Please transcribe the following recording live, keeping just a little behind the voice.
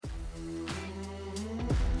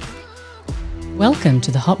Welcome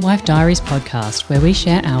to the Hotwife Diaries podcast, where we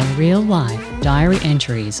share our real-life diary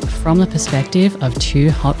entries from the perspective of two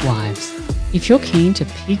hot wives. If you're keen to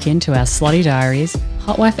peek into our slutty diaries,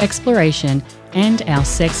 hotwife exploration, and our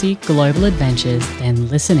sexy global adventures, then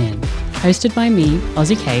listen in. Hosted by me,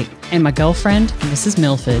 Aussie Kate, and my girlfriend, Mrs.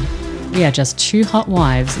 Milford, we are just two hot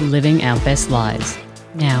wives living our best lives.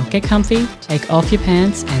 Now, get comfy, take off your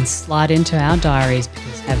pants, and slide into our diaries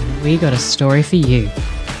because have we got a story for you.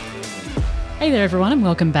 Hey there everyone, and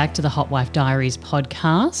welcome back to the Hotwife Diaries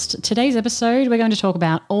podcast. Today's episode, we're going to talk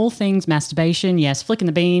about all things masturbation, yes, flicking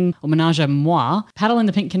the bean, or menage a moi, paddle in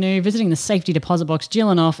the pink canoe, visiting the safety deposit box,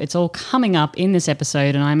 jilling off. It's all coming up in this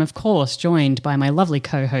episode, and I'm of course joined by my lovely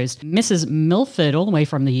co-host, Mrs. Milford, all the way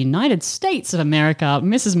from the United States of America.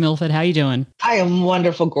 Mrs. Milford, how you doing? I am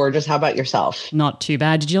wonderful, gorgeous. How about yourself? Not too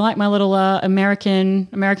bad. Did you like my little American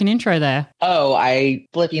intro there? Oh, I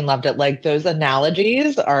flipping loved it. Like, those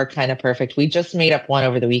analogies are kind of perfect. We just made up one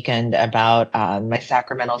over the weekend about my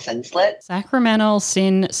sacramental sin slit. Sacramental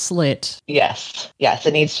sin slit. Yes,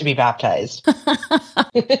 it needs to be baptized.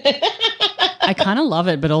 I kind of love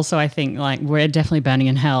it, but also I think like we're definitely burning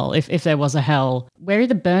in hell. If there was a hell, we're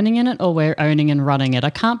either burning in it or we're owning and running it.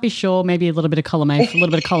 I can't be sure. Maybe a little bit of column A, a little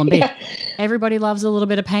bit of column B. Yeah. Everybody loves a little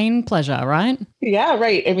bit of pain, pleasure, right? Yeah,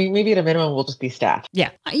 right. I mean, maybe at a minimum we'll just be staff.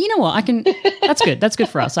 Yeah. You know what? That's good. That's good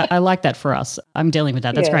for us. I like that for us. I'm dealing with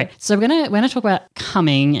that. That's great. So we're gonna talk about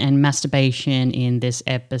coming and masturbation in this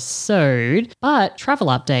episode, but travel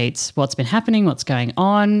updates, what's been happening, what's going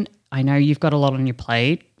on. I know you've got a lot on your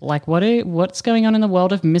plate. Like, what's going on in the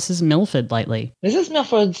world of Mrs. Milford lately? Mrs.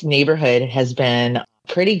 Milford's neighborhood has been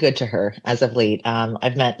pretty good to her as of late.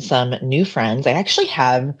 I've met some new friends. I actually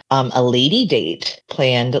have a lady date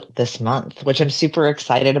planned this month, which I'm super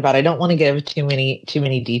excited about. I don't want to give too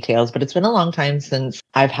many details, but it's been a long time since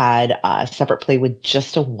I've had a separate play with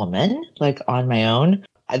just a woman, like on my own.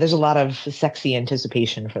 There's a lot of sexy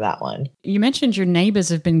anticipation for that one. You mentioned your neighbors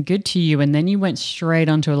have been good to you, and then you went straight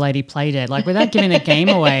onto a lady play date. Like, without giving the game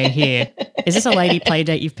away here, is this a lady play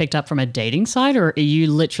date you've picked up from a dating site, or are you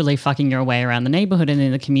literally fucking your way around the neighborhood and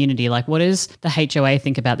in the community? Like, what does the HOA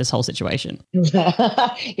think about this whole situation?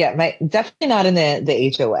 Yeah, definitely not in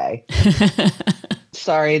the HOA.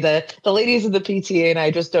 Sorry, the ladies of the PTA and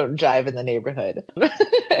I just don't jive in the neighborhood.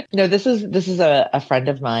 No, this is a friend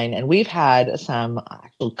of mine, and we've had some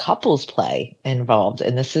actual couples play involved,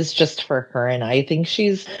 and this is just for her and I think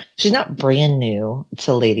she's not brand new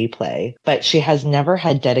to lady play, but she has never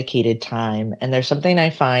had dedicated time, and there's something I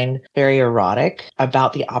find very erotic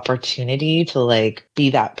about the opportunity to like be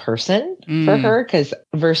that person for her, because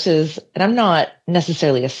versus, and I'm not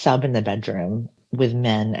necessarily a sub in the bedroom with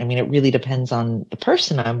men. I mean, it really depends on the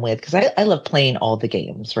person I'm with, because I love playing all the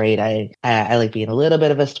games, right? I like being a little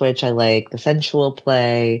bit of a switch. I like the sensual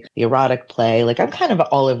play, the erotic play. Like, I'm kind of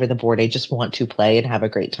all over the board. I just want to play and have a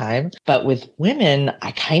great time. But with women,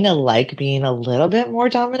 I kind of like being a little bit more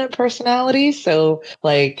dominant personality. So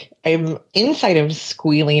like, I'm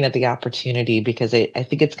squealing at the opportunity because I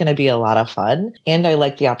think it's going to be a lot of fun. And I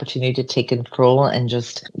like the opportunity to take control and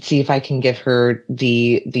just see if I can give her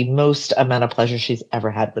the most amount of pleasure she's ever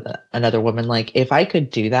had with another woman. Like, if I could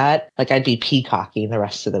do that, like, I'd be peacocking the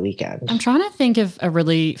rest of the weekend. I'm trying to think of a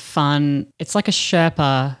really fun, it's like a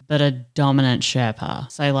Sherpa, but a dominant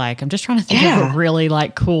Sherpa. So like, I'm just trying to think of a really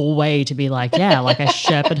like cool way to be like, yeah, like I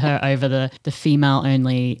Sherpa'd her over the female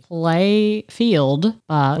only play field,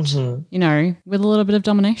 but you know, with a little bit of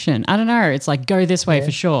domination. I don't know. It's like, go this way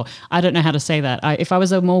for sure. I don't know how to say that. If I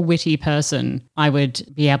was a more witty person, I would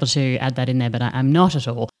be able to add that in there, but I'm not at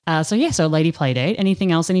all. So lady play date.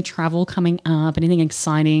 Anything else? Any travel coming up? Anything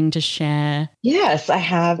exciting to share? Yes, I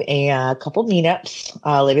have a couple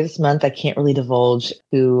meetups later this month. I can't really divulge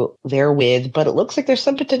who they're with, but it looks like there's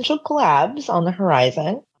some potential collabs on the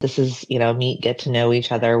horizon. This is, meet, get to know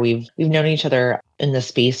each other. We've known each other in the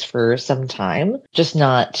space for some time, just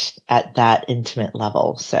not at that intimate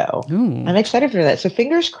level. So I'm excited for that. So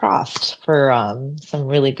fingers crossed for some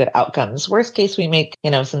really good outcomes. Worst case, we make,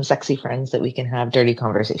 some sexy friends that we can have dirty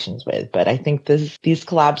conversations with. But I think these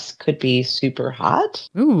collabs could be super hot.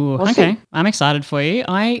 Ooh, we'll okay. See. I'm excited for you.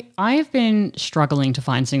 I've been struggling to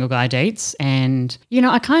find single guy dates, and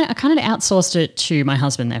I kind of outsourced it to my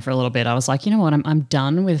husband there for a little bit. I was like, you know what, I'm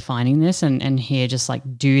done with with finding this and here just like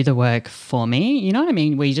do the work for me. You know what I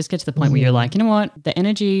mean? Where you just get to the point where you're like, you know what? The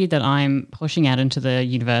energy that I'm pushing out into the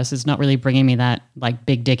universe is not really bringing me that like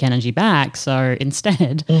big dick energy back. So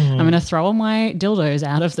instead, I'm going to throw all my dildos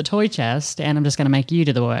out of the toy chest and I'm just going to make you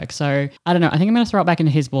do the work. So I don't know. I think I'm going to throw it back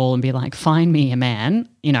into his ball and be like, find me a man,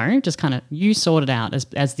 you know, just kind of you sort it out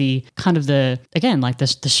as the kind of the, again, like the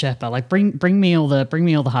Sherpa, like bring me all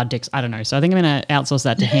the hard dicks. I don't know. So I think I'm going to outsource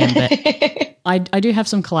that to him. But I do have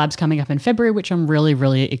some collabs coming up in February, which I'm really,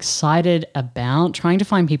 really excited about. Trying to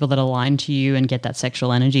find people that align to you and get that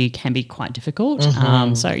sexual energy can be quite difficult.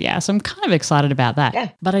 So I'm kind of excited about that. Yeah.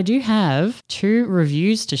 But I do have 2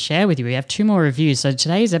 reviews to share with you. We have 2 more reviews. So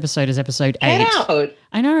today's episode is episode 8. Get out.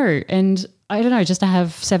 I know. And I don't know, just to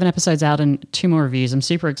have 7 episodes out and 2 more reviews. I'm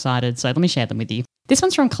super excited. So let me share them with you. This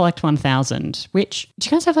one's from Collect 1000, which, do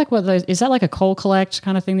you guys have like what those, is that like a call collect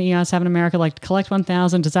kind of thing that you guys have in America? Like Collect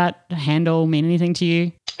 1000, does that handle mean anything to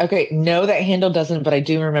you? Okay, no, that handle doesn't, but I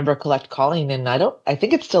do remember Collect calling, and I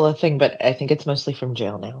think it's still a thing, but I think it's mostly from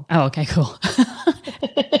jail now. Oh, okay, cool.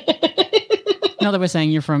 Not that we're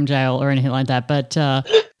saying you're from jail or anything like that, but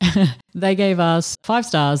they gave us 5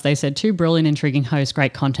 stars. They said 2 brilliant, intriguing hosts,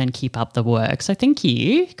 great content, keep up the work. So thank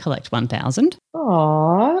you, Collect 1000.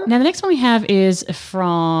 Aww. Now the next one we have is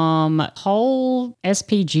from whole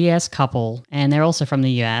SPGS couple, and they're also from the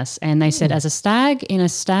US. And they said, as a stag in a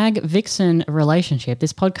stag vixen relationship,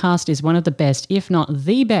 this podcast is one of the best, if not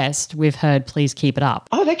the best, we've heard. Please keep it up.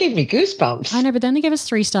 Oh, that gave me goosebumps. I know, but then they gave us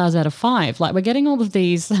 3 stars out of 5. Like we're getting all of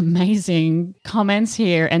these amazing comments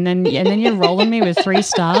here, and then you're rolling me with 3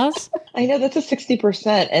 stars. I know, that's a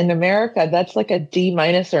 60%. In America, that's like a D-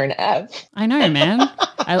 or an F. I know, man.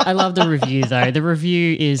 I love the review though. The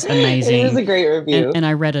review is amazing. It is a great review. And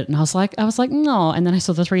I read it and I was like, no. And then I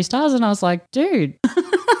saw the 3 stars and I was like, dude,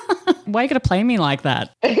 why are you going to play me like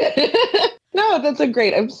that? No, that's a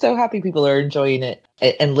great. I'm so happy people are enjoying it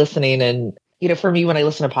and listening. And, you know, for me, when I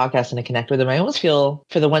listen to podcasts and I connect with them, I almost feel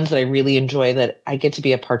for the ones that I really enjoy that I get to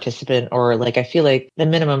be a participant, or like, I feel like the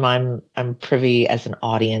minimum I'm privy as an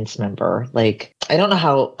audience member. Like, I don't know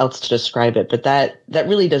how else to describe it, but that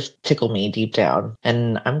really does tickle me deep down.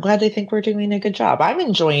 And I'm glad they think we're doing a good job. I'm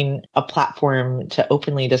enjoying a platform to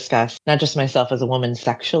openly discuss not just myself as a woman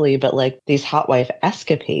sexually, but like these Hotwife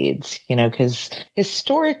escapades, you know, because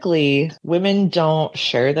historically women don't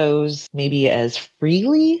share those maybe as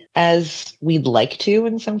freely as we'd like to,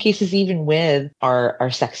 in some cases, even with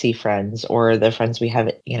our sexy friends or the friends we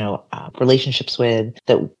have, you know, relationships with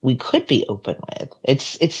that we could be open with.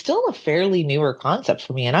 It's still a fairly newer concept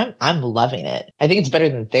for me, and I'm loving it. I think it's better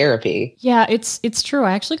than therapy. Yeah, it's true.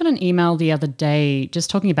 I actually got an email the other day just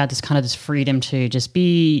talking about this freedom to just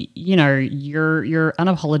be, you know, your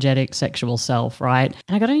unapologetic sexual self, right?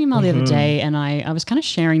 And I got an email the other day, and I was kind of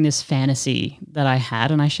sharing this fantasy that I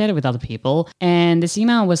had, and I shared it with other people. And this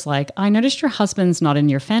email was like, I noticed your husband's not in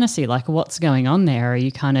your fantasy. Like, what's going on there? Are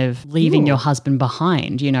you kind of leaving your husband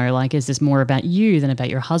behind? You know, like, is this more about you than about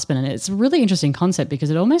your husband? And it's a really interesting concept because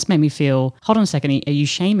it almost made me feel, hold on a second, are you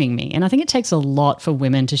shaming me? And I think it takes a lot for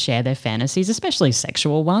women to share their fantasies, especially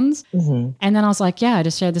sexual ones. And then I was like, yeah, I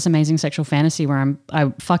just shared this amazing sexual fantasy where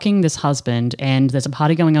I'm fucking this husband and there's a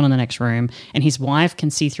party going on in the next room and his wife can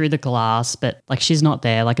see through the glass, but like she's not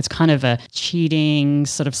there. Like it's kind of a cheating,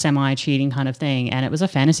 sort of semi-cheating kind of thing. And it was a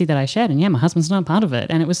fantasy that I shared, and yeah, my husband's not part of it.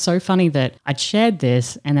 And it was so funny that I'd shared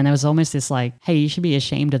this and then there was almost this like, hey, you should be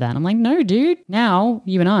ashamed of that. And I'm like, no, dude, now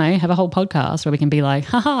you and I have a whole podcast where we can be like,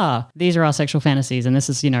 haha, these are our sexual fantasies and this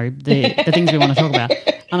is, you know, the things we want to talk about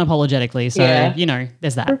unapologetically. So, you know,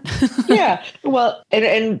 there's that. Yeah. Well,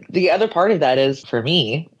 and the other part of that is for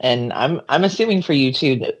me, and I'm assuming for you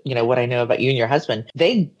too, you know, what I know about you and your husband,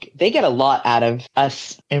 they get a lot out of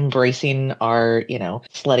us embracing our, you know,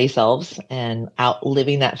 slutty selves and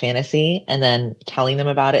outliving that fantasy and then telling them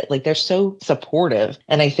about it. Like they're so supportive.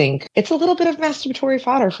 And I think it's a little bit of masturbatory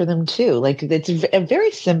fodder for them too. Like it's a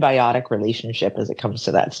very symbiotic relationship as it comes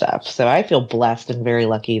to that stuff. So I feel blessed and very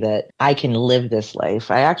lucky that I can live this life.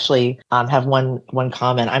 I actually have one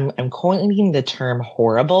comment. I'm coining the term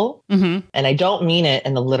horrible, and I don't mean it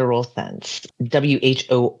in the literal sense.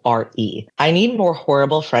 WHORE. I need more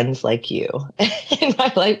horrible friends like you in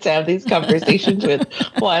my life to have these conversations with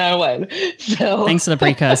one-on-one. So thanks for the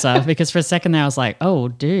precursor, because for a second there I was like, oh,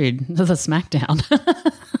 dude, the smackdown.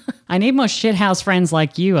 I need more shithouse friends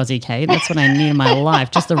like you, Aussie Kate. That's what I need in my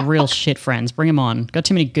life. Just the real shit friends. Bring them on. Got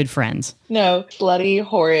too many good friends. No, slutty,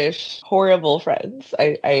 whorish, horrible friends.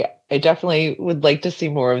 I I definitely would like to see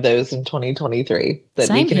more of those in 2023, that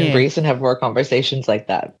Same we can here. embrace and have more conversations like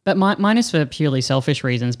that. But mine is for purely selfish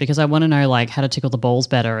reasons, because I want to know like how to tickle the balls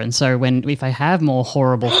better. And so if I have more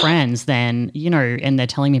horrible friends, then, you know, and they're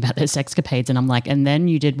telling me about their sexcapades, and I'm like, and then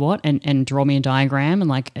you did what? And draw me a diagram, and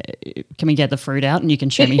like, can we get the fruit out and you can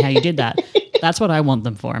show me how you did that? That's what I want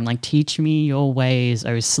them for. I'm like, teach me your ways,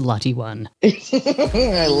 oh slutty one.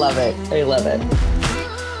 I love it. I love it.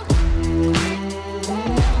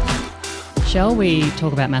 Shall we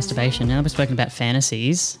talk about masturbation? Now that we've spoken about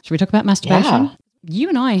fantasies, should we talk about masturbation? Yeah. You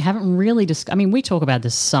and I haven't really I mean, we talk about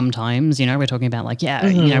this sometimes, you know, we're talking about like, yeah,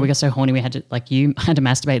 you know, we got so horny we had to, like, you had to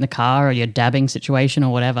masturbate in the car, or your dabbing situation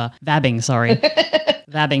or whatever. Vabbing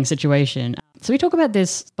situation. So we talk about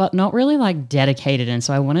this, but not really like dedicated. And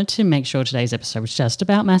so I wanted to make sure today's episode was just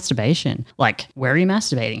about masturbation. Like, where are you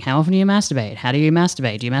masturbating? How often do you masturbate? How do you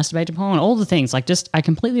masturbate? Do you masturbate to porn? All the things. Like, I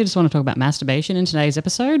completely just want to talk about masturbation in today's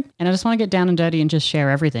episode. And I just want to get down and dirty and just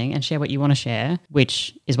share everything and share what you want to share,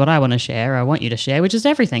 which is what I want to share. I want you to share, which is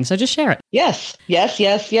everything. So just share it. Yes, yes,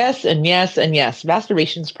 yes, yes, and yes, and yes.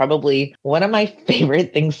 Masturbation is probably one of my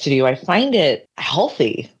favorite things to do. I find it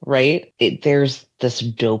healthy, right? There's this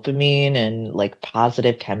dopamine and like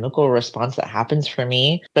positive chemical response that happens for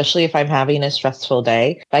me, especially if I'm having a stressful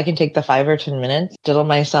day. If I can take the 5 or 10 minutes, diddle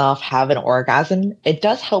myself, have an orgasm, it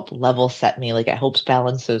does help level set me. Like, it helps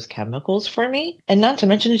balance those chemicals for me. And not to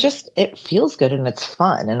mention, it feels good and it's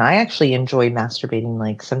fun. And I actually enjoy masturbating.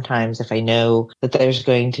 Like, sometimes if I know that there's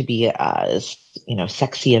going to be a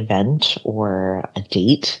sexy event or a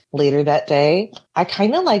date later that day, I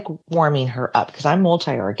kind of like warming her up, because I'm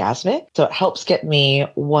multi-orgasmic. So it helps get me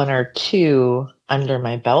 1 or 2 under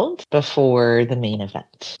my belt before the main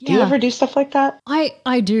event. Do you ever do stuff like that?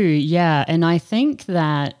 I do, yeah. And I think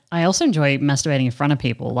that I also enjoy masturbating in front of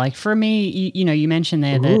people. Like, for me, you mentioned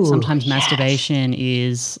there that sometimes masturbation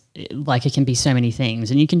is like, it can be so many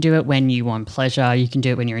things, and you can do it when you want pleasure. You can do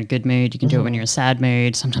it when you're in a good mood. You can do it when you're in a sad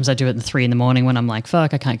mood. Sometimes I do it at 3 a.m. when I'm like,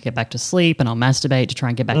 fuck, I can't get back to sleep, and I'll masturbate to try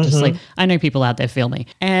and get back to sleep. I know people out there feel me.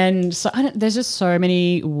 And so there's just so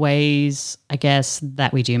many ways, I guess,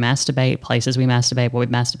 that we do masturbate, places we masturbate, what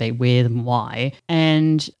we masturbate with, and why.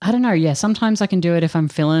 And I don't know, yeah, sometimes I can do it if I'm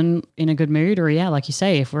feeling in a good mood, or yeah, like you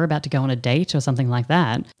say, if we're about to go on a date or something like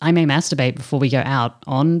that, I may masturbate before we go out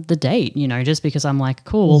on the date, just because I'm like,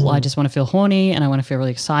 cool, I just want to feel horny and I want to feel really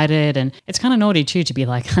excited. And it's kind of naughty too to be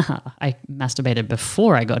like, I masturbated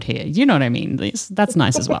before I got here. You know what I mean? That's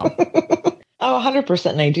nice as well. Oh,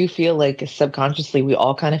 100%. And I do feel like subconsciously we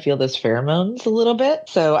all kind of feel those pheromones a little bit.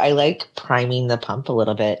 So I like priming the pump a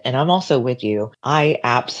little bit. And I'm also with you. I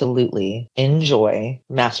absolutely enjoy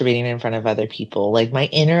masturbating in front of other people. Like, my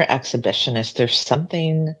inner exhibitionist, there's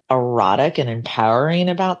something erotic and empowering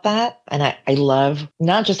about that. And I love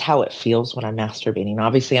not just how it feels when I'm masturbating.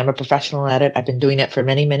 Obviously, I'm a professional at it. I've been doing it for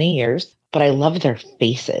many, many years. But I love their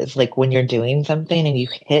faces. Like, when you're doing something and you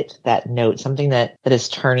hit that note, something that is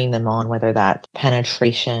turning them on, whether that's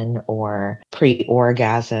penetration or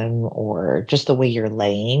pre-orgasm or just the way you're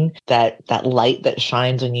laying, that light that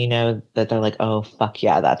shines when you know that they're like, oh, fuck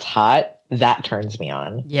yeah, that's hot. That turns me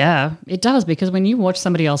on. Yeah, it does, because when you watch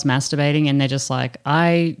somebody else masturbating and they're just like,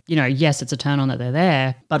 yes, it's a turn on that they're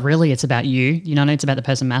there, but really it's about you, it's about the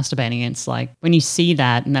person masturbating. It's like, when you see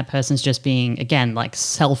that and that person's just being, again, like,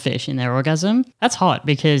 selfish in their orgasm, that's hot,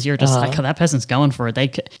 because you're just like, oh, that person's going for it.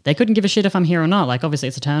 They couldn't give a shit if I'm here or not. Like, obviously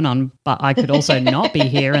it's a turn on, but I could also not be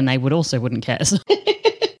here and they wouldn't care. So,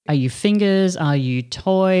 are you fingers? Are you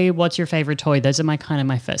toy? What's your favorite toy? Those are my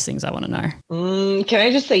first things I want to know. Can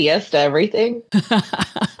I just say yes to everything?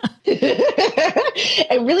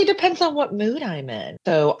 It really depends on what mood I'm in.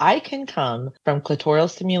 So I can come from clitoral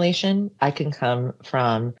stimulation. I can come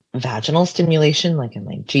from vaginal stimulation, like in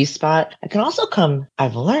my G-spot. I can also come,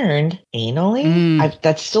 I've learned, anally.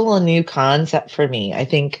 That's still a new concept for me. I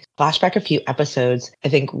think, flashback a few episodes, I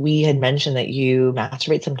think we had mentioned that you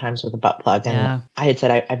masturbate sometimes with a butt plug. And I had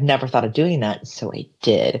said, I've never thought of doing that. So I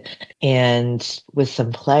did. And with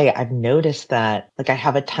some play, I've noticed that, like, I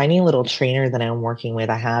have a tiny little trainer that I'm working with.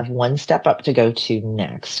 I have one step up to go to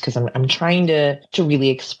next, because I'm trying to really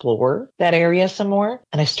explore that area some more.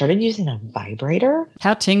 And I started using a vibrator.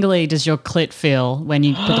 How tingly does your clit feel when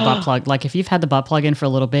you put the butt plug? Like, if you've had the butt plug in for a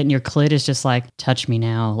little bit and your clit is just like, touch me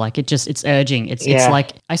now. Like, it's urging. It's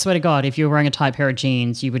like, I swear to God, if you were wearing a tight pair of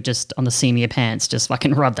jeans, you would just, on the seam of your pants, just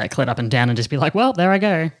fucking rub that clit up and down and just be like, well, there I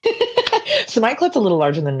go. So my clit's a little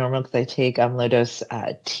larger than normal because I take low-dose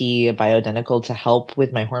T bioidentical to help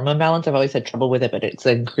with my hormone balance. I've always had trouble with it, but it's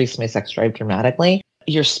increased my sex drive dramatically.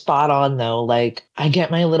 You're spot on though. Like I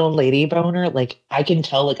get my little lady boner. Like I can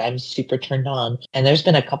tell like I'm super turned on. And there's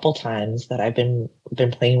been a couple times that I've been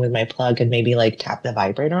playing with my plug and maybe like tap the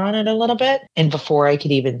vibrator on it a little bit. And before I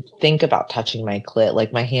could even think about touching my clit,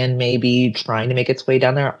 like my hand may be trying to make its way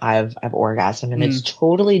down there, I've orgasmed, and it's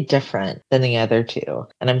totally different than the other two.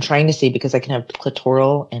 And I'm trying to see, because I can have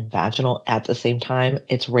clitoral and vaginal at the same time.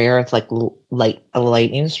 It's rare. It's like a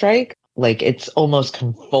lightning strike. Like it's almost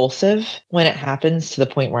convulsive when it happens, to the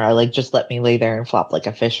point where I like just let me lay there and flop like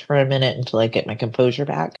a fish for a minute until I get my composure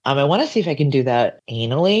back. I want to see if I can do that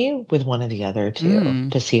anally with one of the other two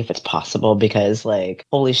to see if it's possible, because like,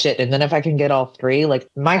 holy shit. And then if I can get all three, like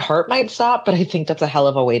my heart might stop, but I think that's a hell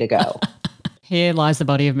of a way to go. Here lies the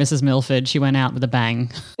body of Mrs. Milford. She went out with a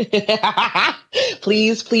bang.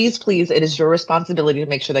 Please, please, please. It is your responsibility to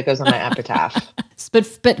make sure that goes on my epitaph.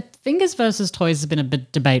 But fingers versus toys has been a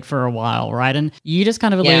bit debate for a while, right? And you just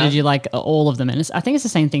kind of alluded you like all of them. And I think it's the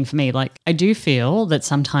same thing for me. Like I do feel that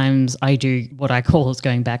sometimes I do what I call is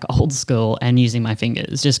going back old school and using my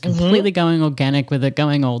fingers, just completely going organic with it,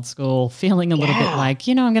 going old school, feeling a little bit like,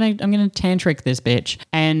 you know, I'm gonna tantric this bitch.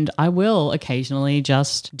 And I will occasionally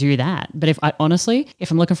just do that. But if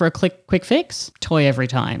I'm looking for a quick fix, toy every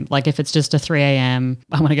time. Like if it's just a 3 a.m.,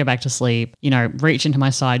 I want to go back to sleep, you know, reach into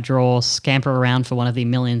my side drawer, scamper around for one of the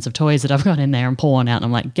millions of toys that I've got in there and pull one out, and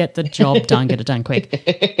I'm like, get the job done, get it done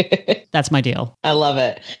quick. That's my deal. I love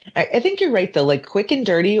it. I think you're right though. Like quick and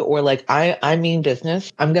dirty, or like I mean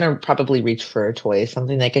business. I'm gonna probably reach for a toy,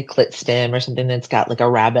 something like a clit stim, or something that's got like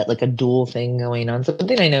a rabbit, like a dual thing going on.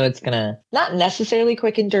 Something I know it's gonna not necessarily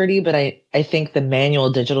quick and dirty, but I think the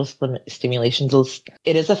manual digital stimulations,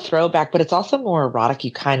 it is a throwback, but it's also more erotic.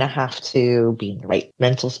 You kind of have to be in the right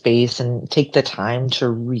mental space and take the time to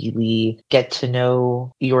really get to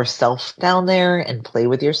know yourself down there and play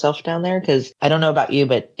with yourself down there. Because I don't know about you,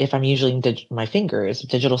 but if I'm using my fingers,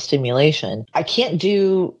 digital stimulation, I can't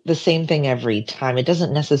do the same thing every time. It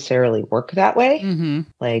doesn't necessarily work that way.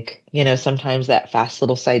 Like, you know, sometimes that fast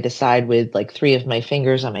little side to side with like 3 of my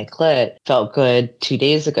fingers on my clit felt good 2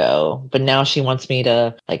 days ago, but now she wants me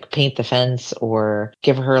to like paint the fence or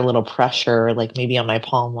give her a little pressure, like maybe on my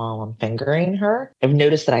palm while I'm fingering her. I've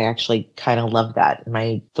noticed that I actually kind of love that.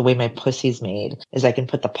 The way my pussy's made is I can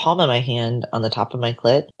put the palm of my hand on the top of my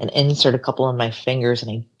clit and insert a couple of my fingers, and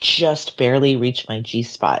I just barely reach my G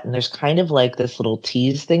spot. And there's kind of like this little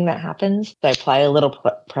tease thing that happens. So I apply a little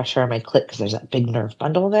pressure on my clit because there's that big nerve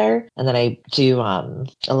bundle there. And then I do a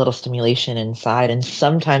little stimulation inside. And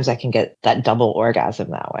sometimes I can get that double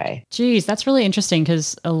orgasm that way. Geez, that's really interesting,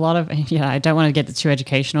 because a lot of, I don't want to get too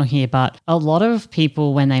educational here, but a lot of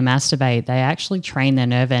people, when they masturbate, they actually train their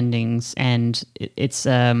nerve endings, and it's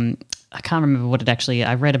I can't remember what it actually,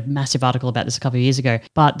 I read a massive article about this a couple of years ago,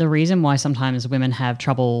 but the reason why sometimes women have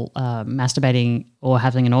trouble masturbating or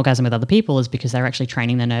having an orgasm with other people is because they're actually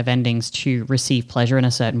training their nerve endings to receive pleasure in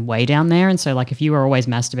a certain way down there. And so like if you are always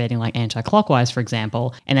masturbating like anti-clockwise, for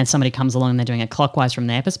example, and then somebody comes along and they're doing it clockwise from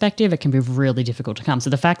their perspective, it can be really difficult to come. So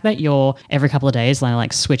the fact that you're every couple of days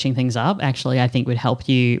like switching things up, actually I think would help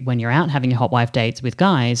you when you're out having your hot wife dates with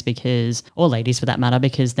guys, because, or ladies for that matter,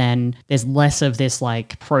 because then there's less of this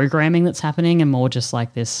like programming that's happening and more just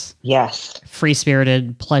like this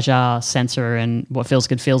free-spirited pleasure sensor, and what feels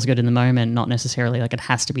good in the moment, not necessarily like it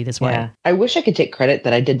has to be this way. I wish I could take credit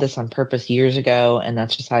that I did this on purpose years ago, and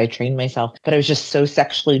that's just how I trained myself. But I was just so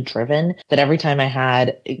sexually driven that every time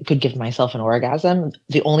could give myself an orgasm,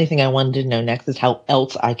 the only thing I wanted to know next is how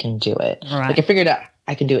else I can do it. Right. Like I figured out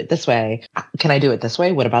I can do it this way. Can I do it this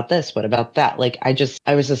way? What about this? What about that? Like I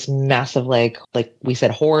was this massive, like we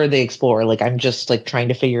said, horror the explorer. Like I'm just like trying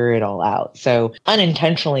to figure it all out. So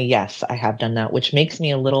unintentionally, yes, I have done that, which makes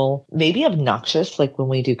me a little maybe obnoxious, like when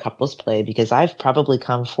we do couples play, because I've probably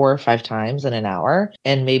come 4 or 5 times in an hour,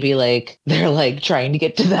 and maybe like they're like trying to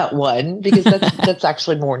get to that one, because that's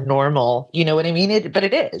actually more normal. You know what I mean? But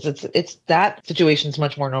it is. It's that situation's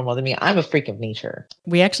much more normal than me. I'm a freak of nature.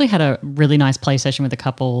 We actually had a really nice play session with a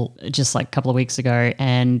couple just like a couple of weeks ago,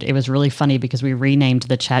 and it was really funny because we renamed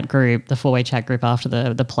the chat group, the 4-way chat group, after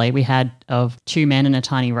the play we had of 2 men and a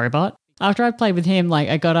tiny robot. After I played with him, like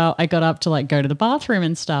I got up to like go to the bathroom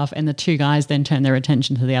and stuff, and the 2 guys then turned their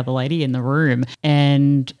attention to the other lady in the room.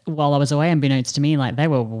 And while I was away, unbeknownst to me, like they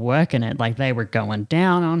were working it, like they were going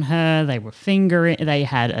down on her, they were fingering, they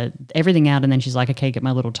had everything out, and then she's like, "Okay, get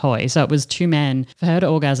my little toy." So it was 2 men for her to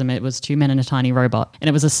orgasm. It was 2 men and a tiny robot, and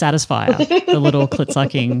it was a satisfier, the little clit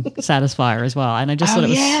sucking satisfier as well. And I just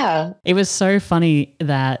thought it was so funny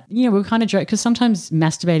that we were kind of joking, because sometimes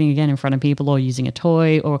masturbating again in front of people or using a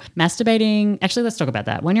toy or masturbating masturbating, actually, let's talk about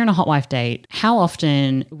that. When you're on a Hotwife date, how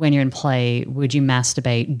often when you're in play would you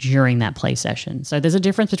masturbate during that play session? So there's a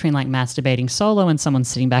difference between like masturbating solo and someone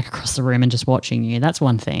sitting back across the room and just watching you. That's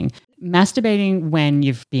one thing. Masturbating when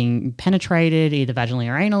you've been penetrated either vaginally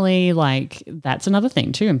or anally, like that's another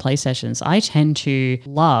thing too in play sessions. I tend to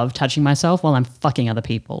love touching myself while I'm fucking other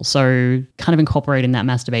people. So kind of incorporating that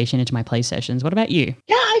masturbation into my play sessions. What about you?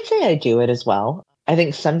 Yeah, I'd say I do it as well. I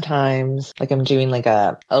think sometimes like I'm doing like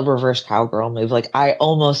a reverse cowgirl move. Like I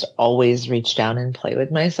almost always reach down and play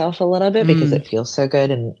with myself a little bit because it feels so good.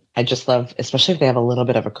 And I just love, especially if they have a little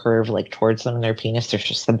bit of a curve like towards them in their penis, there's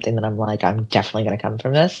just something that I'm like, I'm definitely going to come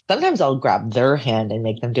from this. Sometimes I'll grab their hand and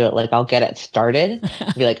make them do it. Like I'll get it started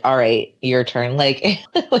and be like, all right, your turn. Like,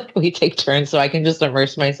 like we take turns so I can just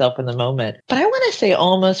immerse myself in the moment. But I want to say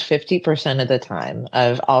almost 50% of the time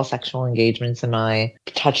of all sexual engagements am I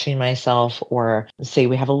touching myself, or say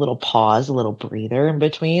we have a little pause, a little breather in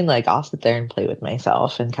between. Like I'll sit there and play with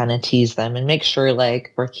myself and kind of tease them and make sure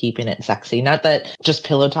like we're keeping it sexy. Not that just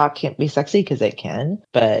pillow talk can't be sexy, because it can,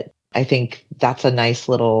 but I think that's a nice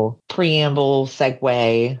little preamble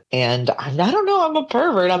segue. And I don't know, I'm a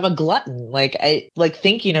pervert. I'm a glutton. Like I like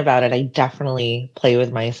thinking about it. I definitely play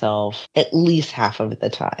with myself at least half of the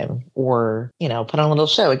time, or, you know, put on a little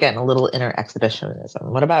show. Again, a little inner exhibitionism.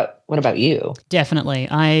 What about you? Definitely.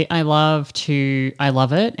 I love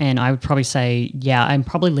it. And I would probably say, yeah, I'm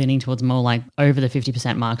probably leaning towards more like over the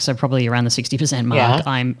 50% mark. So probably around the 60% mark. Yeah.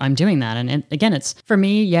 I'm doing that. And again, it's for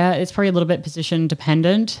me, yeah, it's probably a little bit position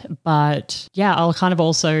dependent. But yeah, I'll kind of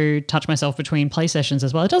also touch myself between play sessions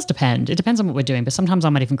as well. It does depend. It depends on what we're doing. But sometimes I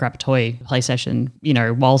might even grab a toy play session, you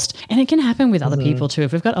know, and it can happen with other people too.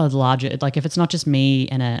 If we've got a larger, like if it's not just me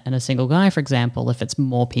and a single guy, for example, if it's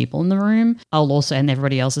more people in the room, I'll also, and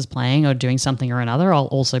everybody else is playing or doing something or another, I'll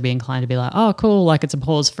also be inclined to be like, oh, cool. Like it's a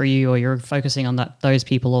pause for you, or you're focusing on those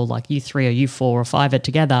people, or like you three or you four or five are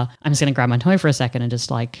together. I'm just going to grab my toy for a second and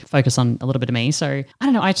just like focus on a little bit of me. So I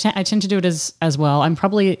don't know. I tend to do it as well.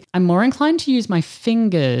 I'm more inclined to use my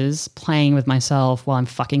fingers playing with myself while I'm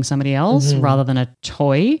fucking somebody else rather than a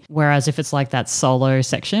toy. Whereas if it's like that solo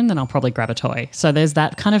section, then I'll probably grab a toy. So there's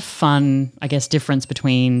that kind of fun, I guess, difference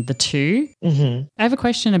between the two. I have a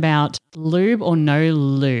question about lube or no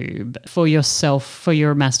lube for yourself, for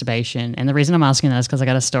your masturbation. And the reason I'm asking that is because I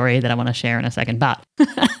got a story that I want to share in a second. But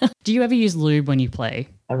do you ever use lube when you play?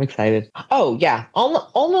 I'm excited. Oh yeah,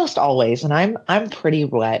 almost always. And I'm pretty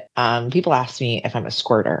wet. People ask me if I'm a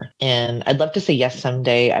squirter, and I'd love to say yes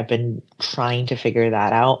someday. I've been trying to figure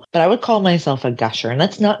that out, but I would call myself a gusher. And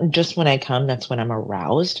that's not just when I come, that's when I'm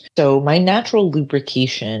aroused. So my natural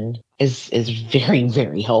lubrication is very,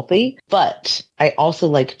 very healthy, but I also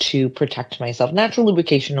like to protect myself. Natural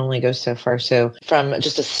lubrication only goes so far. So from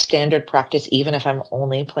just a standard practice, even if I'm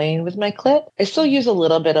only playing with my clit, I still use a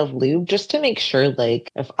little bit of lube just to make sure, like,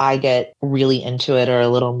 if I get really into it or a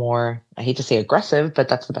little more, I hate to say aggressive, but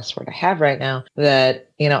that's the best word I have right now, that,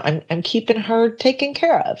 you know, I'm keeping her taken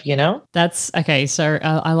care of, you know? That's okay. So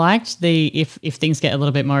I liked the, if things get a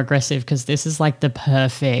little bit more aggressive, because this is like the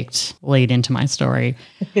perfect lead into my story.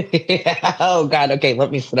 Yeah. Oh God. Okay.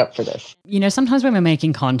 Let me sit up for this. You know, sometimes when we're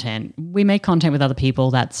making content, we make content with other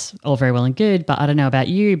people. That's all very well and good, but I don't know about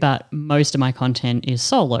you, but most of my content is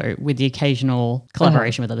solo with the occasional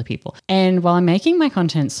collaboration with other people. And while I'm making my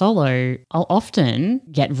content solo, I'll often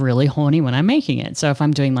get really horny when I'm making it. So if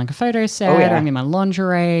I'm doing like a photo set, or I'm in my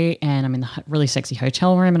lingerie and I'm in the really sexy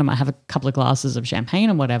hotel room and I might have a couple of glasses of champagne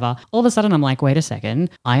or whatever, all of a sudden I'm like, wait a second,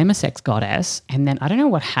 I am a sex goddess. And then I don't know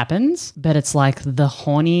what happens, but it's like the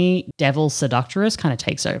horny devil seductress kind of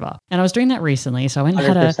takes over. And I was doing that recently. So I went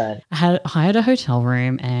and hired a hotel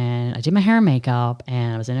room, and I did my hair and makeup,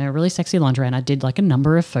 and I was in a really sexy lingerie, and I did like a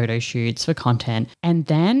number of photo shoots for content. And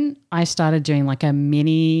then I started doing like a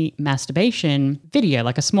mini masturbation video,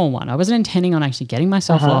 like a small one. I wasn't intending on actually getting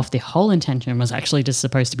myself off. The whole intention was actually just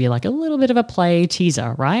supposed to be like a little bit of a play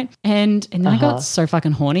teaser, right? And then I got so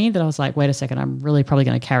fucking horny that I was like, wait a second, I'm really probably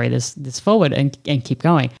going to carry this forward and keep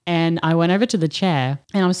going. And I went over to the chair,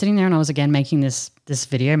 and I was sitting there, and I was again making this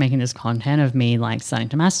video, making this content of me like starting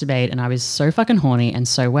to masturbate, and I was so fucking horny and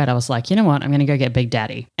so wet. I was like, you know what? I'm going to go get Big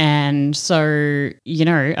Daddy. And so, you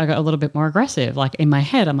know, I got a little bit more aggressive. Like in my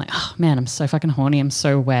head, I'm like, oh man, I'm so fucking horny. I'm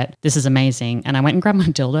so wet. This is amazing. And I went and grabbed my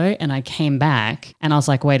dildo, and I came back, and I was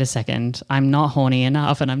like, wait a second, I'm not horny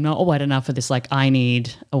enough, and I'm not wet enough for this. Like, I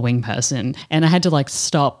need a wing person. And I had to like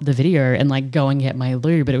stop the video and like go and get my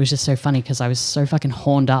lube. But it was just so funny because I was so fucking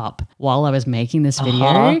horned up while I was making this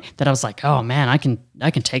video that I was like, oh man, I can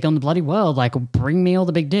can take on the bloody world. Like, bring me all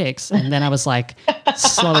the big dicks. And then I was like,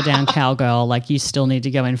 slow it down, cowgirl. Like, you still need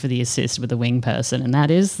to go in for the assist with the wing person. And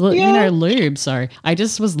that is, lube. So I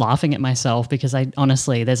just was laughing at myself because I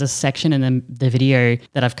honestly, there's a section in the video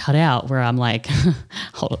that I've cut out where I'm like,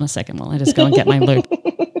 hold on a second while I just go and get my lube.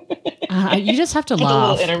 You just have to laugh.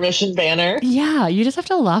 A little intermission banner. Yeah, you just have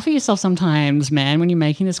to laugh at yourself sometimes, man, when you're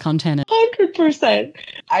making this content. 100%.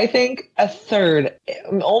 I think a third,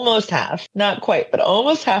 almost half, not quite, but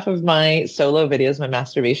almost half of my solo videos, my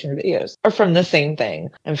masturbation videos, are from the same thing.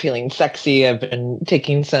 I'm feeling sexy. I've been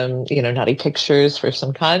taking some, naughty pictures for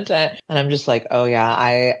some content. And I'm just like, oh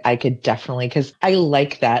yeah, I could definitely, because I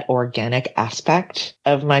like that organic aspect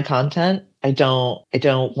of my content. I don't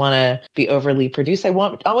want to be overly produced. I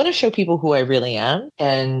want to show people who I really am.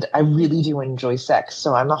 And I really do enjoy sex.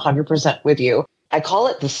 So I'm 100% with you. I call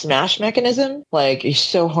it the smash mechanism. Like, you're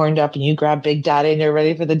so horned up and you grab Big Daddy and you're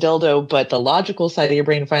ready for the dildo, but the logical side of your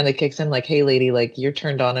brain finally kicks in like, hey lady, like, you're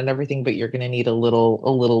turned on and everything, but you're going to need a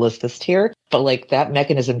little assist here. But like, that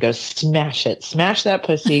mechanism goes, smash it, smash that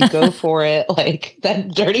pussy, go for it. Like, that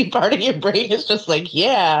dirty part of your brain is just like,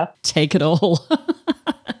 yeah, take it all.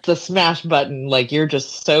 The smash button. Like, you're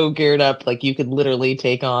just so geared up. Like, you could literally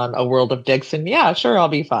take on a world of dicks and yeah, sure, I'll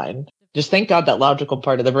be fine. Just thank God that logical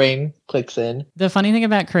part of the brain clicks in. The funny thing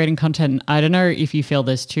about creating content, I don't know if you feel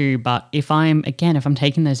this too, but if I'm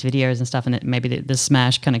taking those videos and stuff and maybe the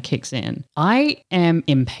smash kind of kicks in, I am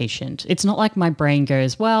impatient. It's not like my brain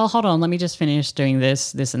goes, well, hold on, let me just finish doing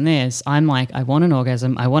this, and this. I'm like, I want an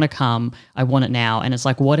orgasm. I want to come. I want it now. And it's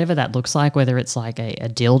like, whatever that looks like, whether it's like a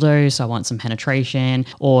dildo, so I want some penetration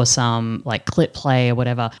or some like clip play or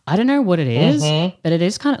whatever. I don't know what it is, but it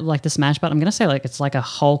is kind of like the smash button. I'm going to say like, it's like a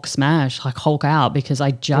Hulk smash. Like Hulk out, because I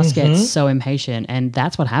just get so impatient. And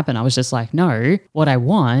that's what happened. I was just like, no, what I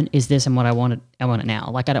want is this, and what I want it now.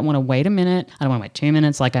 Like, I don't want to wait a minute. I don't want to wait 2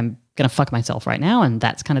 minutes. Like, I'm going to fuck myself right now. And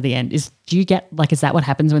that's kind of the end. Is that what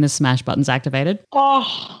happens when the smash button's activated?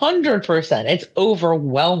 100%. It's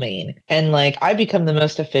overwhelming. And like, I become the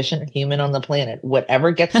most efficient human on the planet. Whatever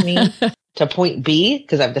gets me to point B,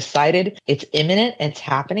 because I've decided it's imminent, it's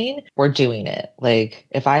happening, we're doing it. Like,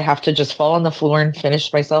 if I have to just fall on the floor and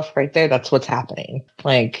finish myself right there, that's what's happening.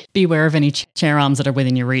 Like, beware of any chair arms that are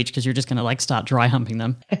within your reach, because you're just going to like start dry humping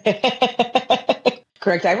them.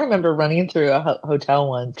 Correct. I remember running through a hotel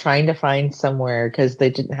once, trying to find somewhere, because they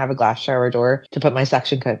didn't have a glass shower door, to put my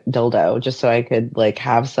suction cup dildo, just so I could like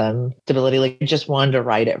have some stability. Like, I just wanted to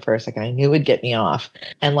ride it for a second. I knew it would get me off.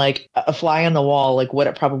 And like a fly on the wall, like what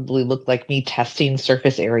it probably looked like me testing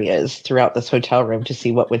surface areas throughout this hotel room to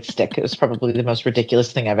see what would stick. It was probably the most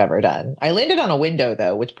ridiculous thing I've ever done. I landed on a window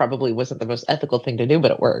though, which probably wasn't the most ethical thing to do, but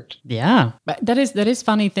it worked. Yeah. But that is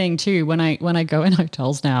funny thing too. When I go in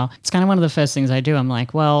hotels now, it's kind of one of the first things I do. I'm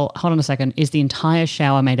like, well, hold on a second. Is the entire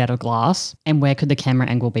shower made out of glass? And where could the camera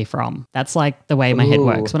angle be from? That's like the way my head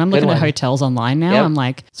works. When I'm looking at hotels online now, I'm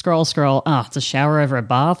like, scroll. Oh, it's a shower over a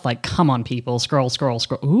bath. Like, come on, people. Scroll.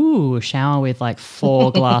 Ooh, shower with like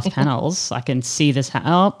 4 glass panels. I can see this.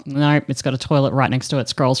 Oh, no, it's got a toilet right next to it.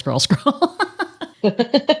 Scroll.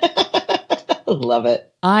 Love it.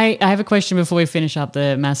 I have a question before we finish up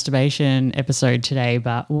the masturbation episode today,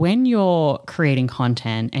 but when you're creating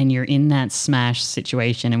content and you're in that smash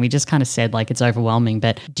situation, and we just kind of said like it's overwhelming,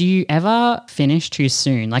 but do you ever finish too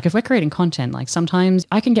soon? Like, if we're creating content, like sometimes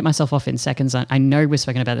I can get myself off in seconds. I know we've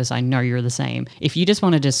spoken about this. I know you're the same. If you just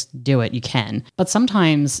want to just do it, you can. But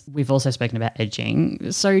sometimes we've also spoken about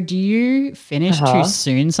edging. So do you finish too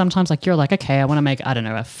soon? Sometimes like you're like, okay, I want to make, I don't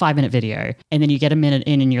know, a 5-minute video. And then you get a minute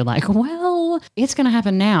in and you're like, well, it's going to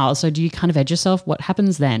happen now. So do you kind of edge yourself? What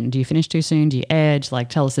happens then? Do you finish too soon? Do you edge? Like,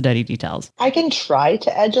 tell us the dirty details. I can try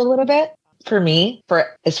to edge a little bit. For me, for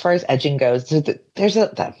as far as edging goes, there's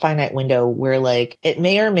that finite window where like it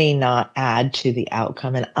may or may not add to the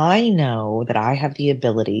outcome. And I know that I have the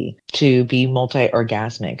ability to be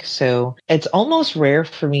multi-orgasmic. So it's almost rare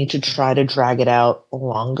for me to try to drag it out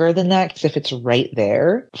longer than that. Because if it's right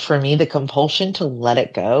there, for me, the compulsion to let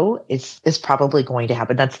it go is probably going to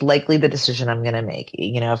happen. That's likely the decision I'm going to make.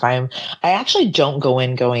 If I actually don't go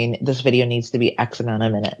in going, this video needs to be X amount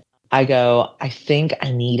of minutes. I go, I think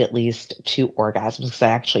I need at least 2 orgasms, because I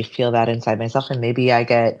actually feel that inside myself. And maybe I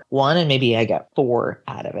get 1 and maybe I get 4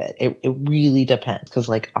 out of it. It really depends, because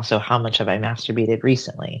like also how much have I masturbated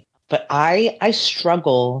recently? But I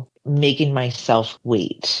struggle making myself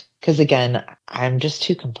wait. Because again, I'm just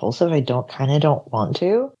too compulsive. I kind of don't want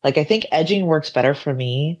to. Like, I think edging works better for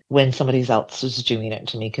me when somebody else is doing it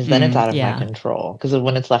to me, because then it's out of my control. Because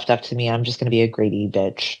when it's left up to me, I'm just going to be a greedy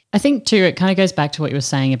bitch. I think too, it kind of goes back to what you were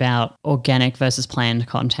saying about organic versus planned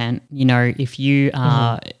content. You know, if you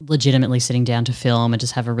are legitimately sitting down to film and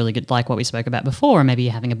just have a really good, like what we spoke about before, or maybe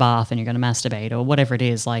you're having a bath and you're going to masturbate or whatever it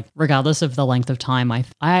is, like regardless of the length of time,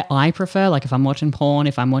 I prefer, like if I'm watching porn,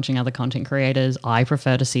 if I'm watching other content creators, I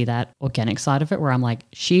prefer to see that organic side of it where I'm like,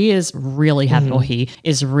 she is really having, or he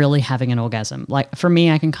is really having an orgasm. Like for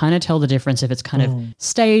me, I can kind of tell the difference if it's kind of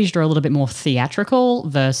staged or a little bit more theatrical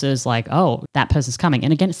versus like, oh, that person's coming.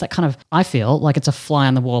 And again, it's that kind of, I feel like it's a fly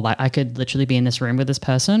on the wall. Like I could literally be in this room with this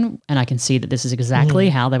person and I can see that this is exactly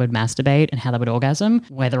how they would masturbate and how they would orgasm,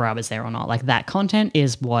 whether I was there or not. Like that content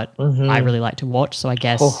is what I really like to watch. So I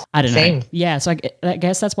guess, I don't know. Yeah. So I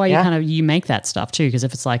guess that's why you make that stuff too. Because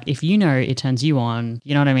if it's like, if you know it turns you on,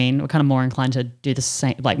 you know what I mean? We're kind of more inclined to do the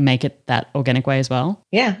same, like make it that organic way as well.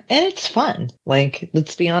 Yeah. And it's fun. Like,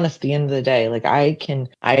 let's be honest, at the end of the day, like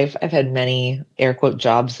I've had many air quote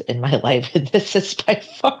jobs in my life, and this is by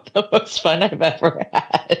far the most fun I've ever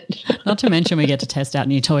had. Not to mention we get to test out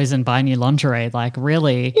new toys and buy new lingerie. Like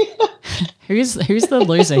really, who's the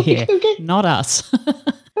loser here? Okay. Not us.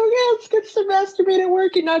 Okay, let's get some masturbate at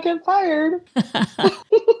work and not get fired.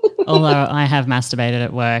 Although I have masturbated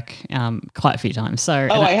at work quite a few times. So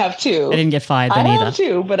I have too. I didn't get fired then either. I have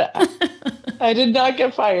too, but I did not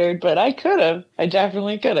get fired, but I could have. I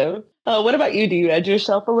definitely could have. What about you? Do you edge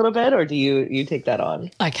yourself a little bit, or do you take that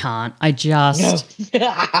on? I can't. I just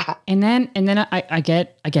and then I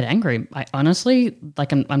get angry. I honestly,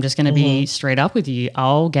 like I'm just going to be straight up with you.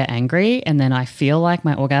 I'll get angry, and then I feel like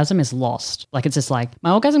my orgasm is lost. Like it's just like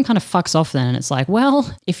my orgasm kind of fucks off then, and it's like,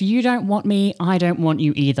 well, if you don't want me, I don't want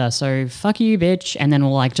you either. So fuck you, bitch. And then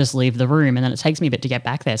we'll like just leave the room, and then it takes me a bit to get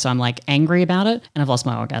back there. So I'm like angry about it, and I've lost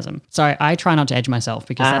my orgasm. So I try not to edge myself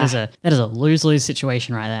because that is a lose-lose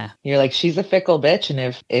situation right there. You're like, she's a fickle bitch,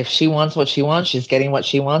 and if she wants what she wants, she's getting what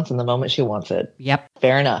she wants in the moment she wants it. Yep.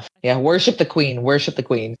 Fair enough. Yeah, worship the queen. Worship the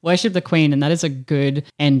queen. Worship the queen, and that is a good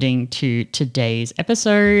ending to today's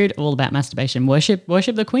episode, all about masturbation. Worship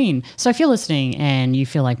the queen. So if you're listening and you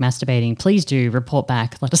feel like masturbating, please do report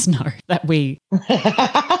back. Let us know that we...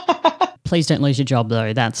 Please don't lose your job,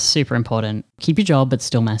 though. That's super important. Keep your job, but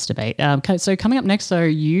still masturbate. Okay, so coming up next, though,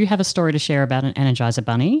 you have a story to share about an Energizer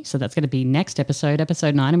Bunny. So that's going to be next episode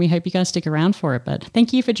 9, and we hope you guys stick around for it. But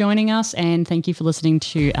thank you for joining us, and thank you for listening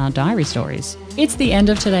to our diary stories. It's the end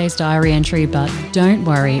of today's diary entry, but don't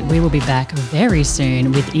worry, we will be back very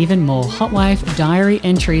soon with even more Hotwife diary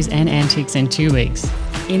entries and antics in 2 weeks.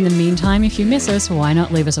 In the meantime, if you miss us, why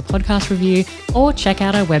not leave us a podcast review or check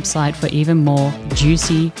out our website for even more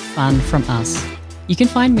juicy fun from us. You can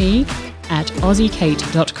find me at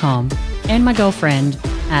AussieKate.com and my girlfriend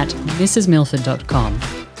at MrsMilford.com.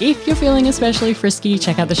 If you're feeling especially frisky,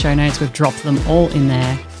 check out the show notes. We've dropped them all in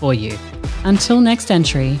there for you. Until next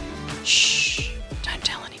entry, shh.